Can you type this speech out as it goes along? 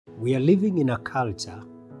We are living in a culture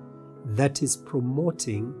that is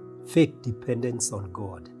promoting fake dependence on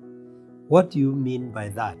God. What do you mean by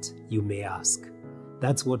that, you may ask?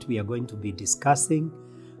 That's what we are going to be discussing.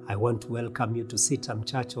 I want to welcome you to CITAM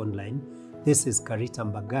Church Online. This is Karita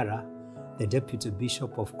Mbagara, the Deputy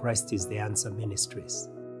Bishop of Christ is the Answer Ministries.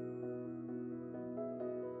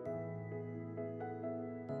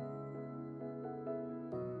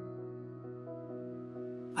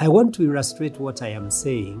 I want to illustrate what I am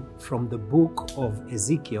saying from the book of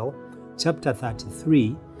Ezekiel, chapter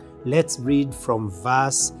 33. Let's read from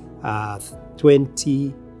verse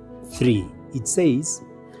 23. It says,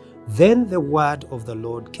 "Then the word of the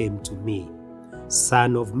Lord came to me,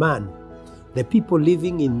 Son of man, the people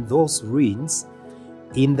living in those ruins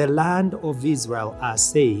in the land of Israel are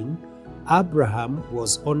saying, Abraham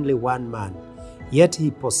was only one man, yet he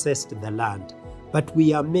possessed the land. But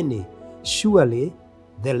we are many. Surely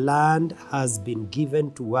the land has been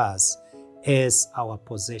given to us as our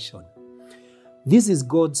possession." This is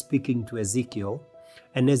God speaking to Ezekiel,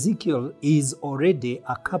 and Ezekiel is already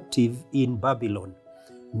a captive in Babylon,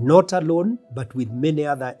 not alone, but with many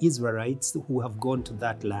other Israelites who have gone to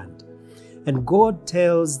that land. And God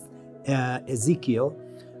tells Ezekiel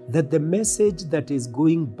that the message that is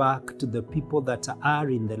going back to the people that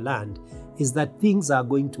are in the land is that things are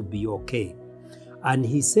going to be okay. And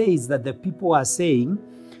he says that the people are saying,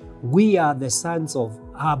 we are the sons of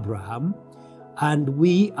Abraham, and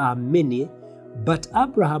we are many, but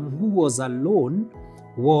Abraham, who was alone,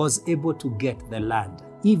 was able to get the land.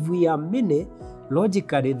 If we are many,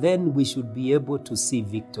 logically, then we should be able to see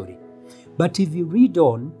victory. But if you read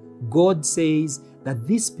on, God says that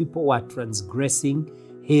these people were transgressing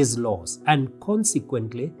his laws, and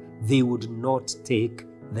consequently, they would not take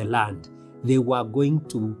the land. They were going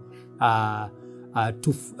to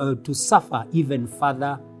suffer even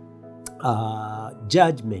further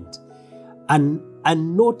judgment.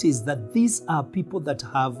 And notice that these are people that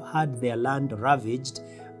have had their land ravaged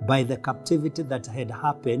by the captivity that had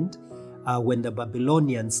happened when the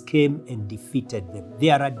Babylonians came and defeated them.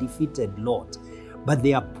 They are a defeated lot, but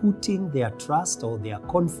they are putting their trust or their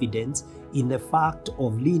confidence in the fact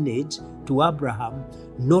of lineage to Abraham,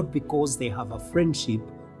 not because they have a friendship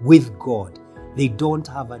with God. They don't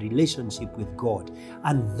have a relationship with God.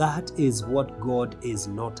 And that is what God is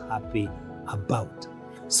not happy about.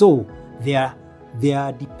 So their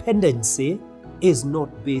dependency is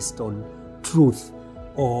not based on truth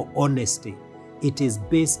or honesty. It is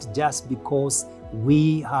based just because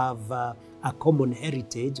we have a common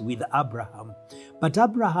heritage with Abraham. But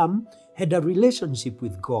Abraham had a relationship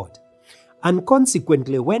with God. And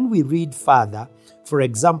consequently, when we read further, for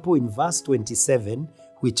example, in verse 27,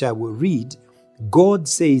 which I will read, God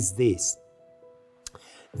says this.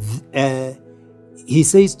 He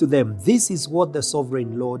says to them, "This is what the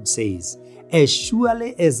sovereign Lord says. As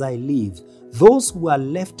surely as I live, those who are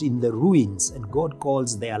left in the ruins," and God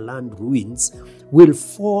calls their land ruins, "will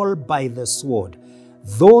fall by the sword.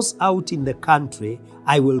 Those out in the country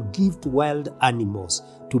I will give to wild animals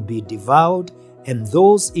to be devoured, and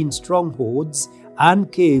those in strongholds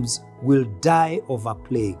and caves will die of a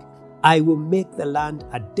plague. I will make the land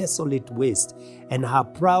a desolate waste, and her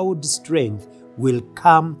proud strength will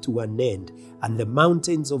come to an end, and the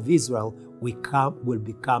mountains of Israel will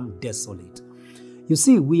become desolate." You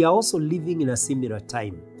see, we are also living in a similar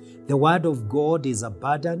time. The word of God is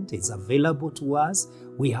abundant, it's available to us.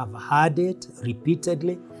 We have heard it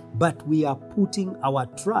repeatedly, but we are putting our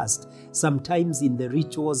trust sometimes in the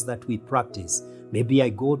rituals that we practice. Maybe I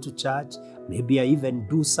go to church, maybe I even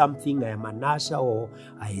do something, I am an usher or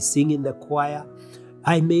I sing in the choir.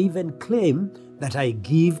 I may even claim that I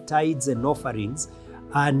give tithes and offerings,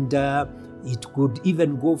 and it could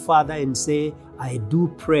even go further and say I do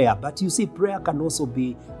prayer. But you see, prayer can also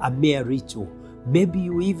be a mere ritual. Maybe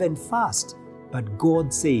you even fast, but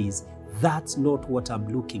God says, that's not what I'm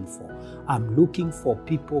looking for. I'm looking for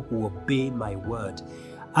people who obey my word.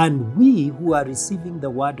 And we who are receiving the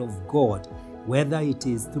word of God, whether it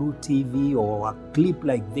is through TV or a clip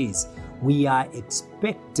like this, we are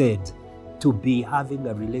expected to be having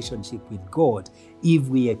a relationship with God if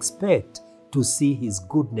we expect to see His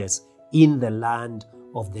goodness in the land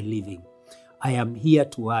of the living. I am here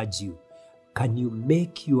to urge you, can you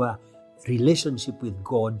make your relationship with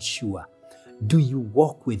God sure? Do you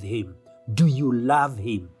walk with Him? Do you love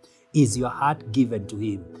Him? Is your heart given to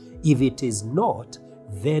Him? If it is not,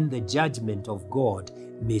 then the judgment of God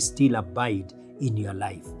may still abide in your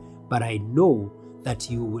life. But I know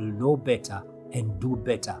that you will know better and do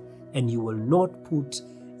better, and you will not put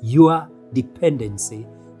your dependency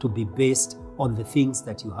to be based on the things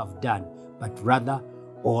that you have done, but rather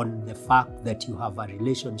on the fact that you have a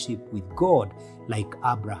relationship with God like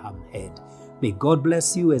Abraham had. May God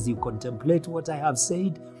bless you as you contemplate what I have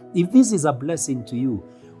said. If this is a blessing to you,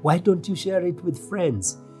 why don't you share it with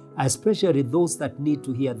friends, especially those that need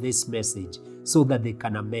to hear this message so that they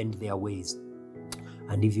can amend their ways.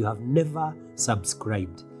 And if you have never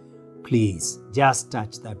subscribed, please just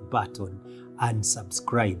touch that button and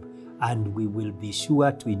subscribe, and we will be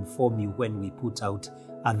sure to inform you when we put out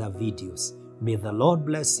other videos. May the Lord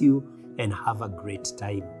bless you and have a great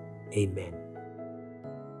time. Amen.